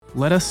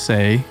Let us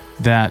say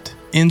that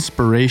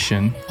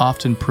inspiration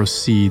often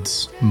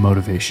precedes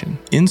motivation.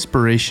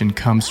 Inspiration it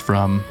can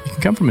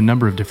come from a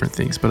number of different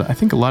things, but I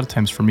think a lot of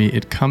times for me,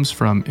 it comes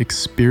from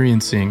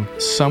experiencing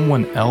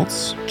someone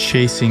else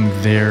chasing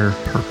their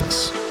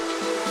purpose.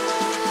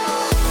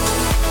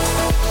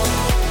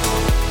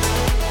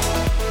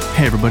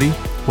 Hey everybody,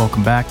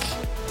 welcome back.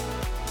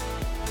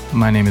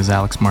 My name is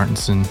Alex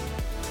Martinson,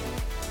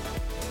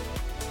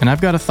 and I've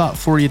got a thought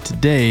for you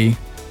today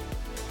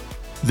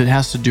that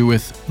has to do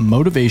with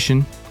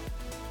motivation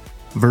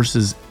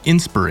versus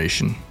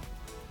inspiration.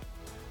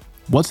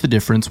 What's the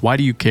difference? Why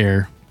do you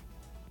care?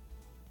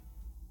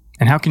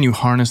 And how can you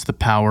harness the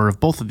power of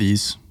both of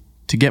these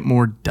to get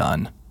more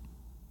done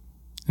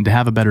and to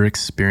have a better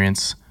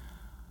experience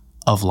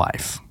of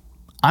life?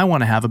 I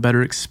want to have a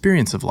better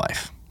experience of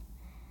life.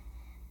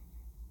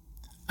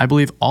 I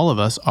believe all of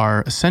us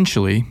are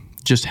essentially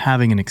just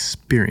having an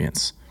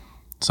experience.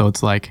 So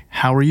it's like,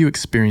 how are you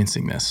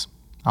experiencing this?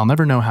 I'll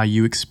never know how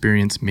you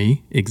experience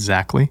me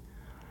exactly.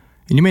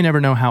 And you may never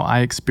know how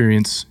I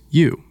experience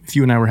you. If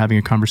you and I were having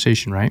a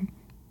conversation, right?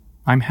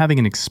 I'm having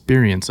an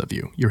experience of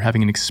you. You're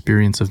having an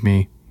experience of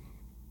me.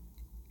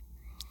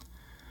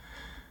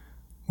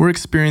 We're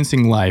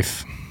experiencing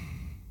life.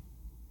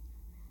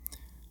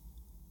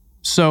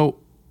 So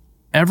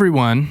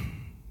everyone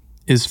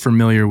is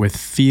familiar with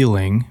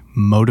feeling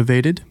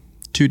motivated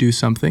to do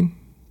something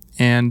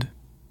and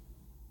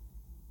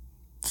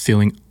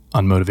feeling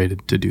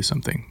unmotivated to do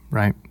something,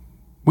 right?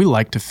 We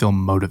like to feel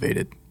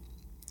motivated.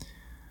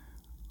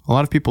 A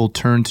lot of people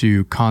turn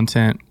to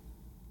content,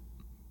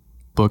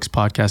 books,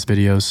 podcasts,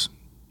 videos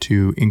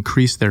to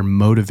increase their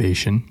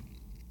motivation.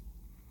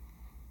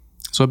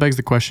 So it begs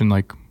the question,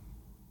 like,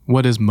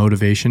 what is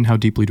motivation? How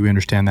deeply do we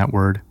understand that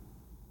word?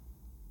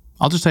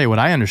 I'll just tell you what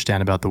I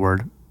understand about the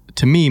word.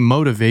 To me,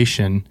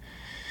 motivation,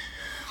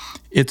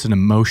 it's an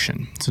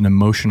emotion. It's an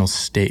emotional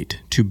state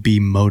to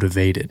be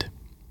motivated.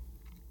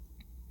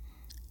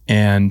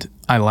 And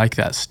I like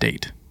that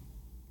state.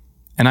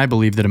 And I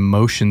believe that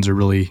emotions are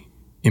really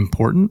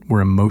important.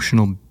 We're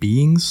emotional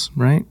beings,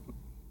 right?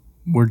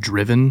 We're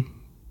driven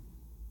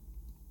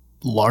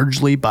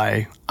largely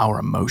by our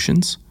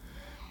emotions.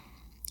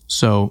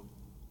 So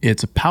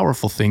it's a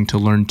powerful thing to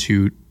learn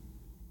to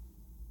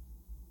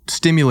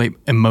stimulate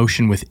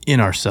emotion within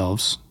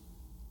ourselves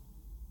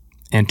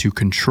and to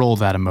control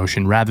that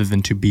emotion rather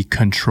than to be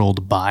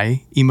controlled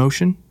by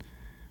emotion.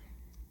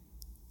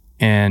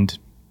 And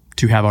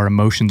to have our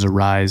emotions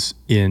arise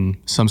in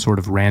some sort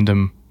of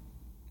random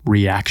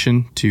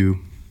reaction to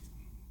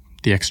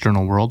the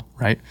external world,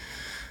 right?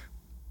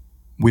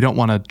 We don't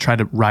want to try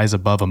to rise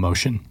above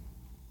emotion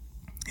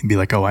and be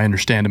like, oh, I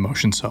understand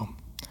emotion, so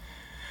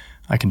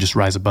I can just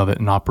rise above it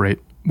and operate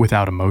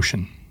without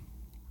emotion.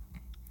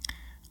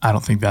 I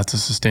don't think that's a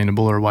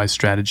sustainable or wise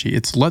strategy.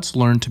 It's let's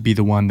learn to be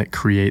the one that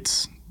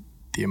creates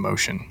the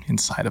emotion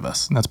inside of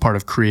us. And that's part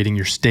of creating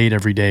your state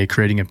every day,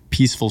 creating a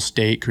peaceful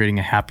state, creating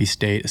a happy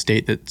state, a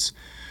state that's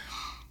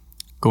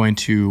going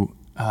to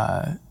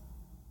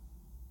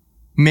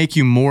make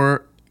you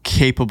more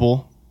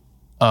capable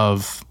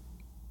of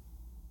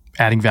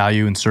adding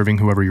value and serving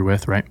whoever you're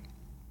with, right?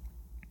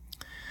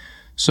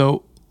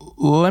 So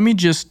let me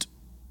just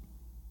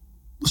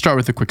start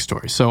with a quick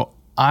story. So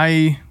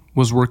I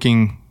was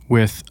working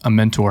with a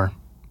mentor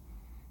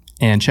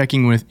and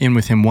checking in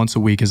with him once a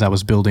week as I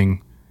was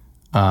building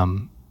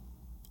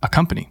a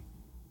company.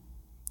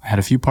 I had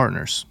a few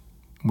partners.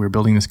 We were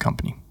building this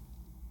company.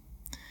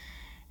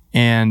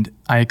 And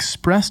I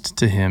expressed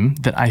to him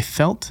that I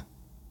felt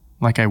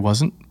like I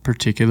wasn't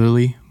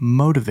particularly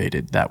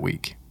motivated that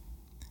week.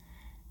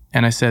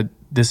 And I said,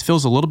 this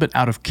feels a little bit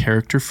out of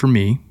character for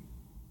me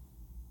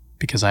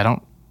because I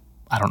don't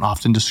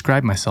often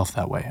describe myself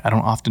that way. I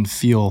don't often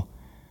feel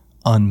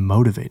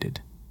unmotivated.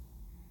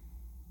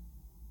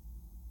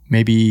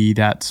 Maybe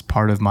that's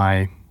part of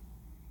my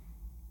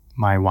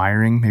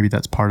wiring. Maybe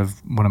that's part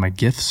of one of my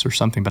gifts or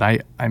something. But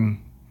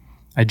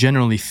I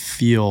generally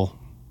feel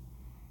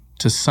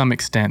to some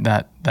extent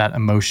that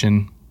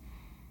emotion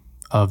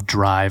of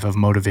drive, of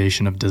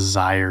motivation, of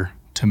desire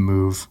to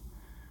move.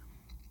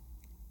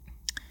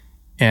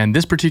 And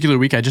this particular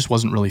week, I just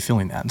wasn't really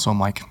feeling that. And so I'm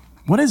like,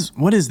 what is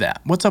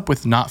that? What's up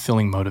with not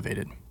feeling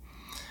motivated?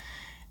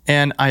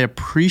 And I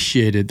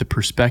appreciated the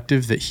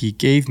perspective that he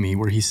gave me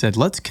where he said,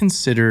 let's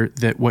consider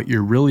that what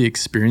you're really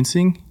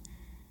experiencing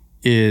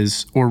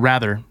is, or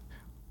rather,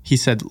 he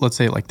said, let's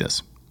say it like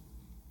this.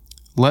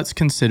 Let's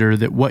consider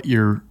that what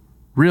you're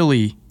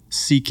really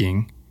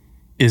seeking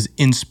is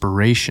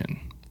inspiration.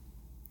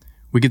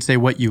 We could say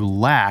what you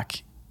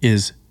lack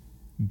is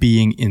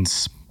being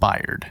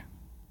inspired.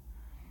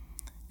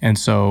 And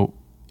so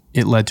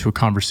it led to a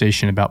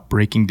conversation about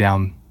breaking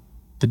down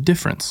the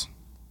difference.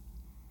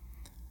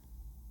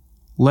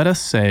 Let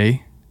us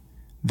say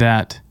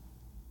that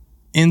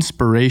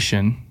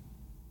inspiration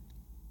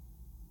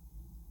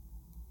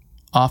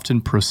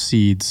often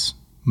precedes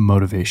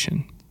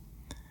motivation.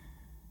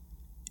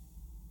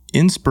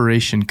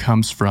 Inspiration it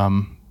can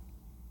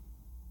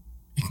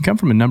come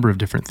from a number of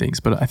different things,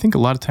 but I think a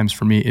lot of times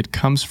for me, it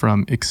comes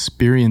from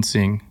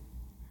experiencing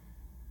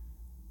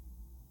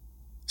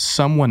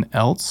someone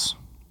else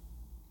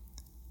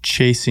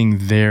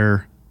chasing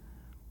their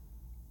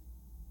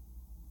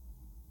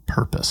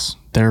purpose,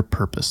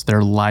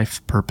 their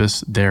life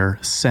purpose, their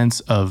sense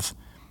of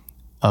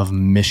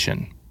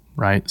mission,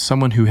 right?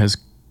 Someone who has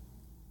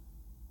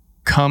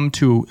come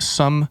to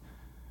some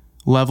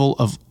level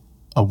of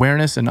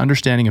awareness and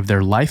understanding of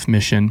their life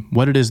mission,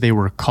 what it is they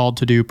were called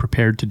to do,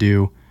 prepared to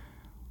do,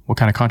 what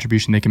kind of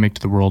contribution they can make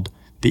to the world,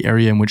 the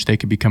area in which they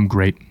could become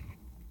great,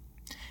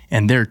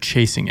 and they're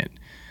chasing it.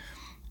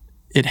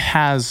 It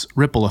has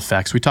ripple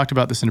effects. We talked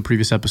about this in a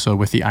previous episode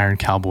with the Iron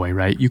Cowboy,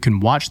 right? You can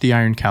watch the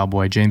Iron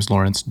Cowboy, James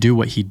Lawrence, do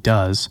what he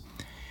does,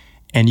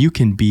 and you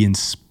can be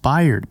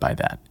inspired by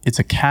that. It's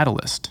a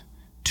catalyst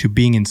to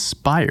being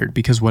inspired,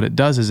 because what it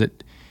does is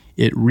it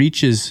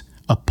reaches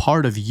a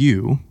part of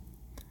you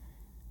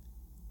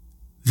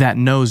that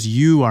knows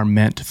you are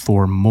meant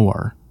for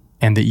more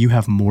and that you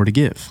have more to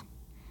give.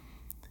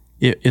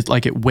 It's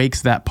like it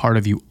wakes that part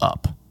of you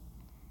up,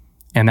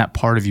 and that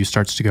part of you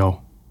starts to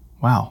go,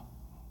 wow,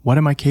 what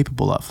am I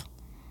capable of?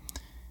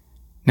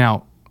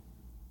 Now,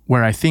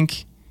 where I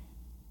think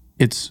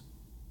it's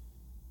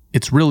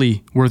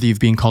really worthy of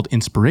being called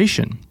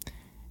inspiration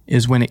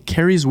is when it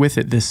carries with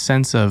it this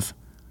sense of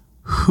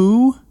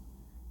who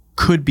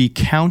could be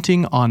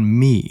counting on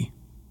me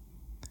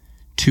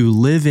to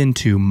live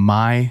into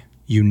my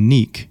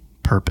unique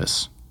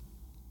purpose.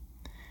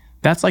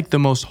 That's like the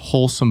most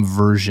wholesome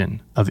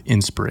version of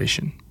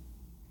inspiration.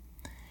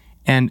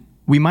 And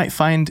we might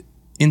find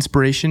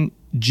inspiration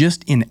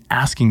just in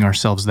asking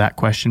ourselves that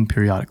question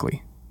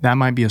periodically. That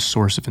might be a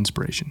source of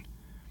inspiration.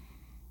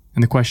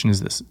 And the question is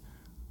this: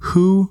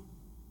 who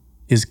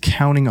is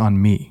counting on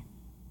me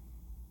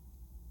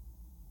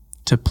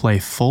to play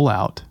full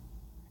out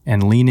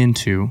and lean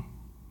into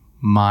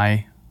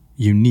my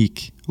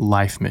unique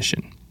life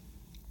mission?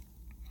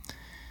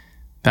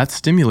 That's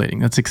stimulating.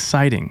 That's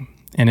exciting.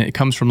 And it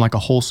comes from like a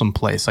wholesome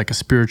place, like a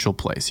spiritual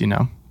place, you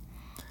know?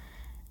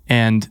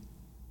 And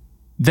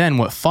then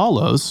what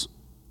follows,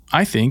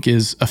 I think,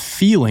 is a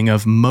feeling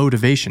of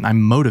motivation.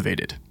 I'm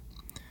motivated.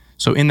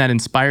 So in that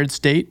inspired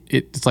state,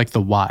 it's like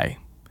the why.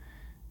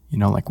 You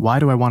know, like, why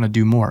do I want to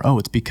do more? Oh,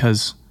 it's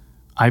because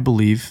I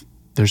believe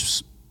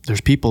there's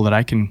people that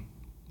I can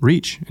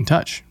reach and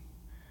touch.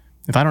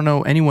 If I don't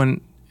know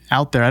anyone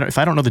out there, if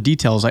I don't know the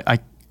details,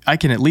 I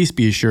can at least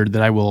be assured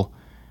that I will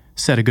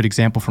set a good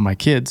example for my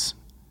kids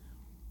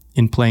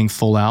in playing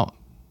full out.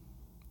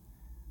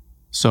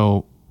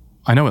 So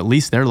I know at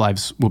least their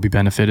lives will be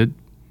benefited.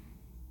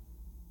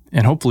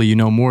 And hopefully you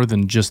know more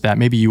than just that.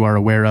 Maybe you are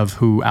aware of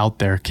who out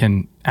there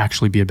can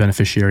actually be a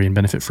beneficiary and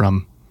benefit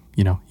from,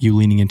 you know, you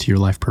leaning into your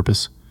life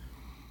purpose.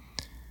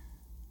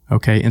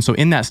 Okay. And so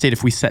in that state,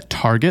 if we set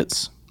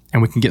targets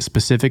and we can get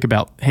specific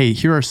about, hey,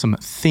 here are some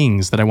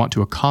things that I want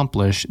to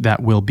accomplish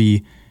that will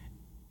be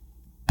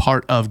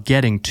part of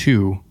getting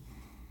to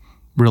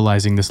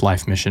realizing this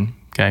life mission.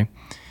 Okay.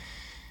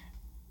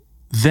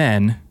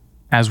 Then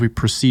as we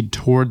proceed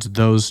towards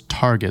those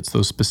targets,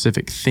 those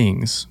specific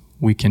things,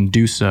 we can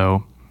do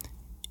so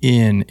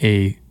in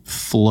a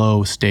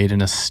flow state,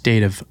 in a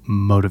state of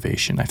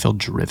motivation. I feel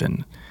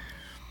driven.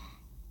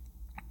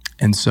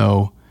 And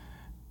so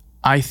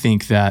I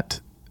think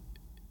that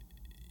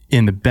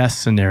in the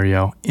best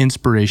scenario,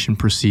 inspiration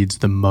precedes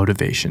the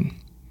motivation.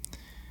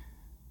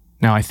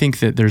 Now, I think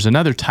that there's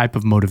another type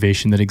of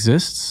motivation that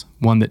exists,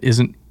 one that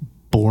isn't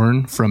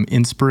born from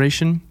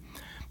inspiration,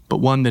 but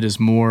one that is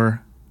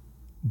more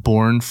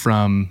born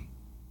from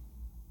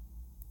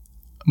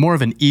more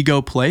of an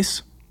ego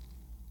place.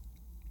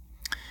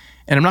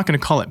 And I'm not going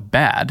to call it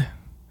bad.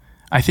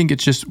 I think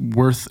it's just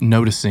worth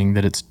noticing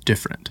that it's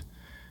different.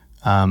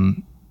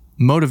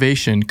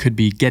 Motivation could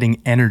be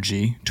getting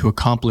energy to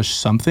accomplish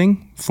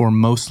something for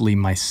mostly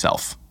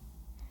myself.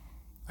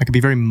 I could be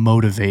very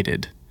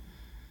motivated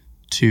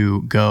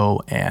to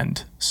go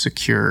and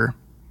secure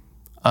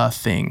a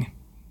thing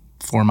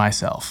for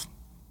myself.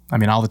 I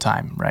mean, all the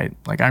time, right?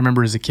 Like I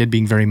remember as a kid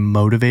being very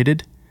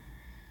motivated.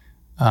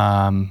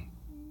 Like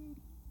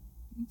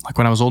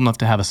when I was old enough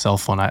to have a cell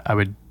phone,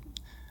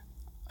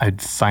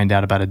 I'd find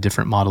out about a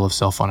different model of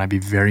cell phone. I'd be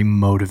very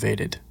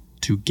motivated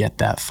to get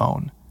that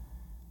phone.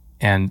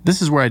 And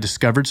this is where I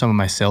discovered some of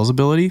my sales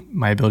ability,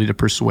 my ability to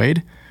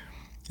persuade,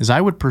 is I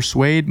would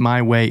persuade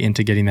my way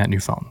into getting that new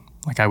phone.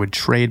 Like I would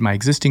trade my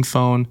existing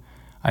phone,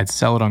 I'd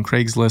sell it on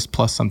Craigslist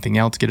plus something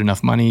else, get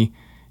enough money,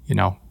 you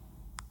know,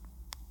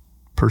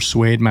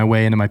 persuade my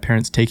way into my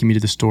parents taking me to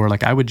the store.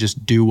 Like I would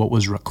just do what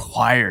was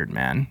required,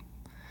 man.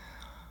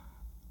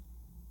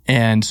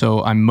 And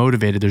so I'm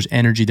motivated. There's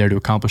energy there to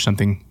accomplish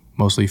something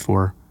mostly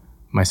for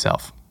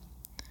myself.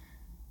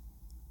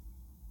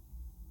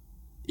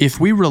 If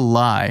we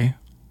rely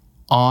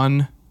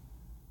on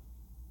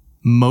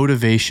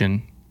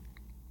motivation,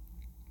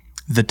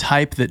 the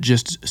type that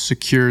just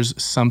secures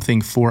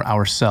something for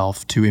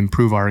ourselves to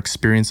improve our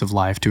experience of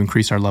life, to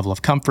increase our level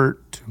of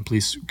comfort, to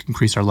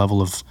increase our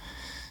level of,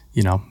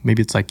 you know,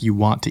 maybe it's like you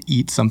want to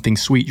eat something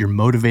sweet, you're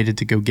motivated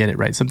to go get it,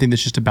 right? Something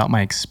that's just about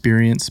my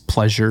experience,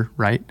 pleasure,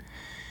 right?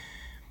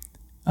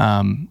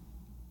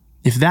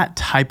 if that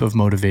type of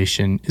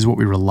motivation is what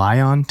we rely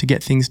on to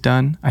get things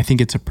done, I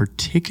think it's a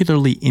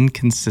particularly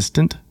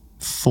inconsistent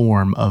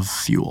form of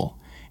fuel.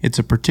 It's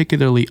a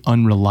particularly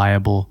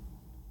unreliable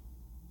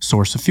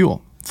source of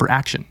fuel for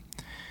action.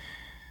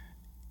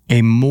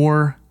 A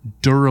more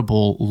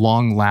durable,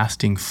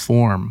 long-lasting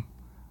form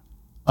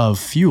of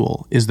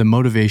fuel is the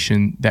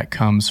motivation that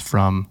comes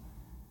from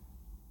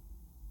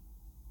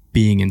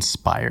being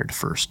inspired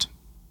first.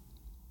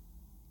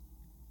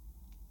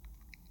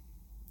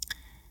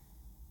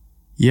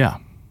 Yeah.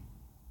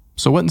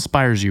 So what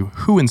inspires you?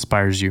 Who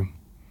inspires you?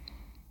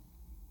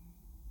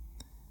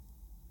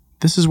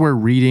 This is where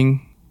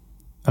reading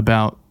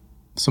about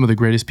some of the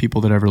greatest people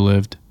that ever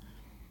lived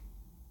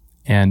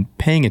and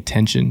paying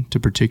attention to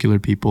particular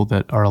people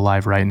that are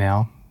alive right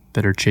now,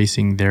 that are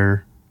chasing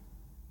their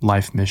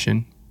life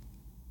mission,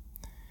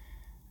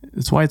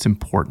 that's why it's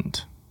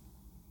important.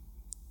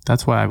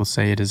 That's why I will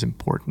say it is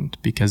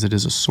important, because it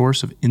is a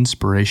source of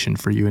inspiration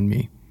for you and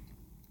me.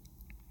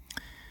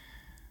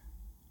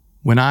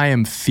 When I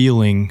am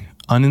feeling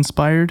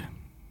uninspired,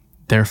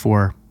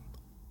 therefore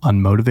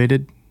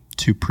unmotivated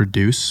to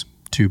produce,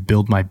 to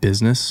build my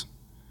business,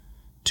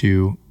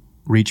 to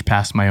reach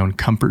past my own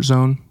comfort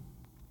zone,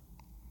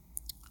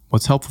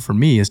 what's helpful for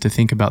me is to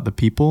think about the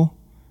people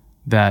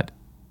that,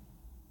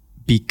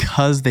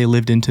 because they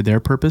lived into their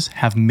purpose,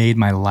 have made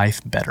my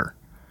life better.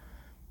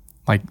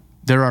 Like,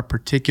 there are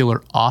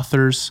particular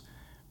authors,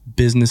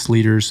 business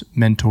leaders,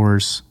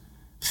 mentors,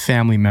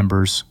 family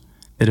members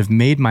that have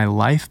made my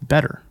life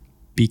better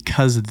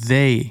because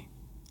they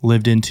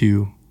lived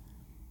into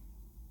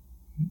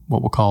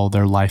what we'll call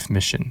their life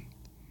mission.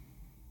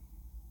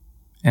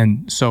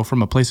 And so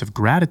from a place of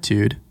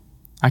gratitude,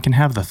 I can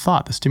have the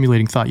thought, the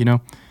stimulating thought,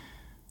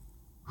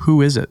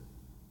 who is it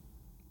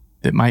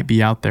that might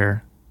be out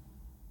there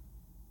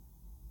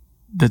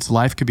that's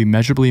life could be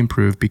measurably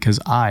improved because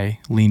I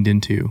leaned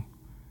into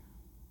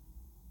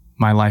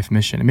my life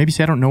mission? And maybe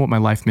say, I don't know what my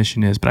life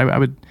mission is, but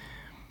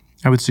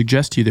I would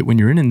suggest to you that when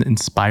you're in an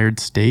inspired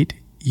state,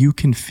 you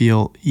can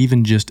feel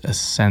even just a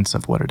sense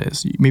of what it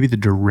is, maybe the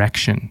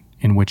direction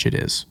in which it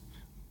is.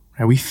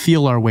 Right? We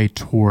feel our way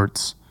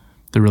towards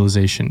the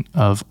realization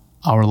of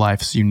our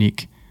life's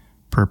unique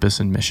purpose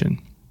and mission.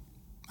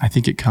 I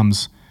think it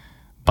comes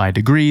by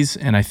degrees,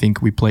 and I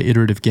think we play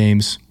iterative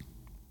games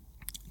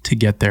to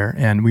get there.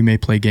 And we may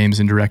play games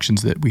in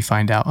directions that we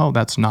find out, oh,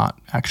 that's not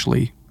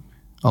actually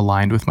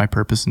aligned with my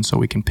purpose, and so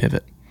we can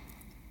pivot.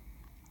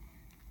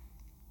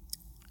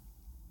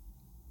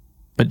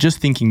 But just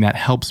thinking that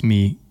helps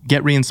me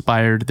get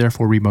re-inspired,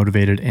 therefore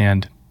remotivated,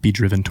 and be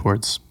driven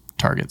towards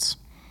targets.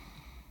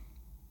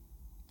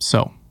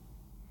 So,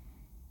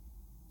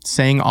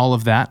 saying all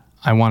of that,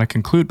 I want to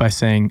conclude by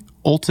saying,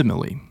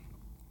 ultimately,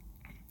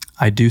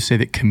 I do say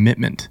that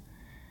commitment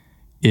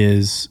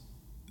is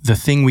the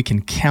thing we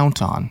can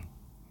count on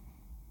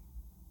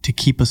to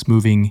keep us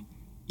moving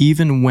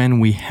even when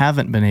we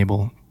haven't been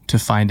able to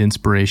find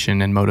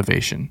inspiration and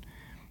motivation,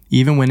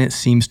 even when it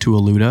seems to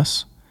elude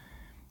us.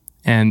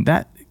 And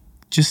that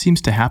just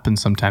seems to happen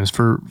sometimes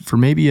for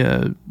maybe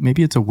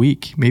it's a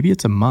week, maybe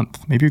it's a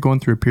month, maybe you're going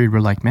through a period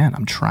where like, man,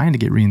 I'm trying to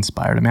get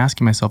re-inspired. I'm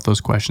asking myself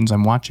those questions.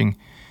 I'm watching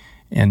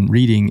and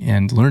reading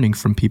and learning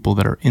from people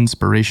that are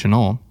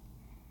inspirational.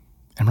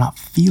 I'm not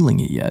feeling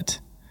it yet.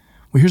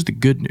 Well, here's the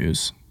good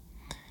news.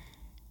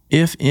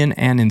 If in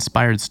an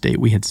inspired state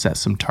we had set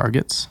some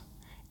targets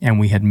and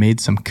we had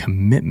made some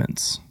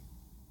commitments,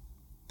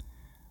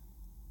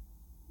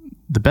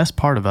 the best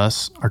part of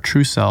us, our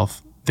true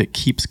self that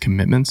keeps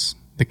commitments,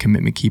 the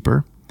commitment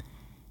keeper,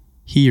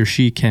 he or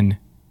she can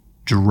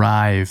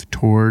drive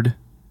toward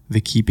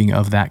the keeping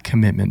of that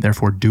commitment,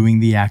 therefore doing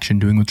the action,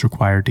 doing what's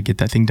required to get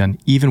that thing done,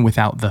 even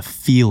without the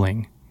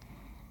feeling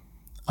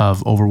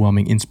of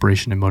overwhelming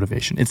inspiration and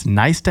motivation. It's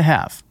nice to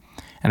have,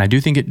 and I do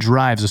think it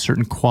drives a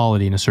certain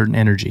quality and a certain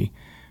energy,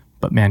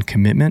 but man,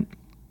 commitment,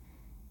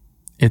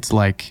 it's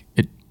like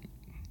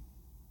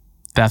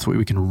that's what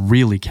we can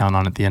really count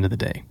on at the end of the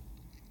day.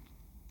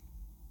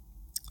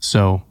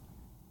 So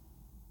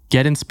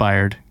get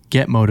inspired,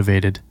 get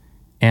motivated,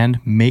 and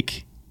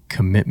make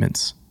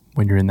commitments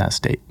when you're in that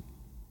state.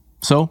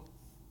 So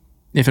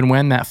if and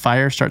when that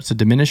fire starts to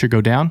diminish or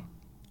go down,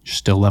 you're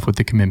still left with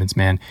the commitments,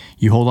 man.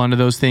 You hold on to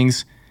those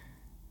things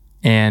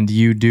and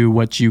you do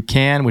what you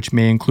can, which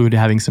may include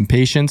having some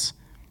patience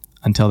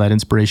until that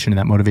inspiration and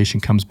that motivation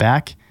comes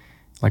back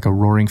like a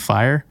roaring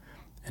fire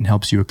and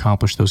helps you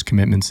accomplish those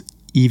commitments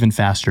even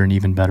faster and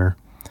even better.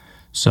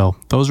 So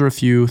those are a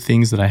few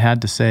things that I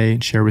had to say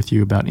and share with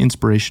you about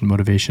inspiration,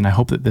 motivation. I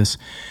hope that this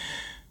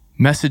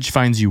message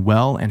finds you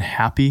well and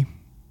happy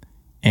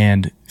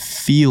and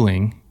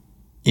feeling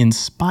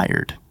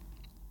inspired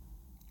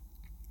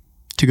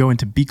to go and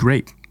to be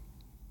great.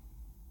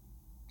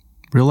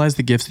 Realize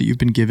the gifts that you've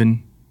been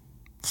given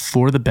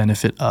for the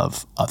benefit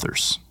of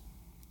others.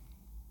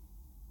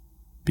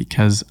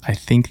 Because I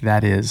think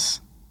that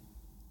is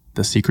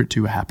the secret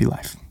to a happy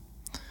life.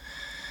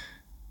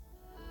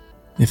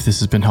 If this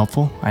has been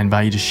helpful, I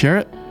invite you to share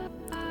it.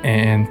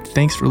 And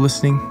thanks for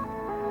listening.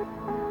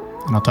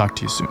 And I'll talk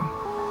to you soon.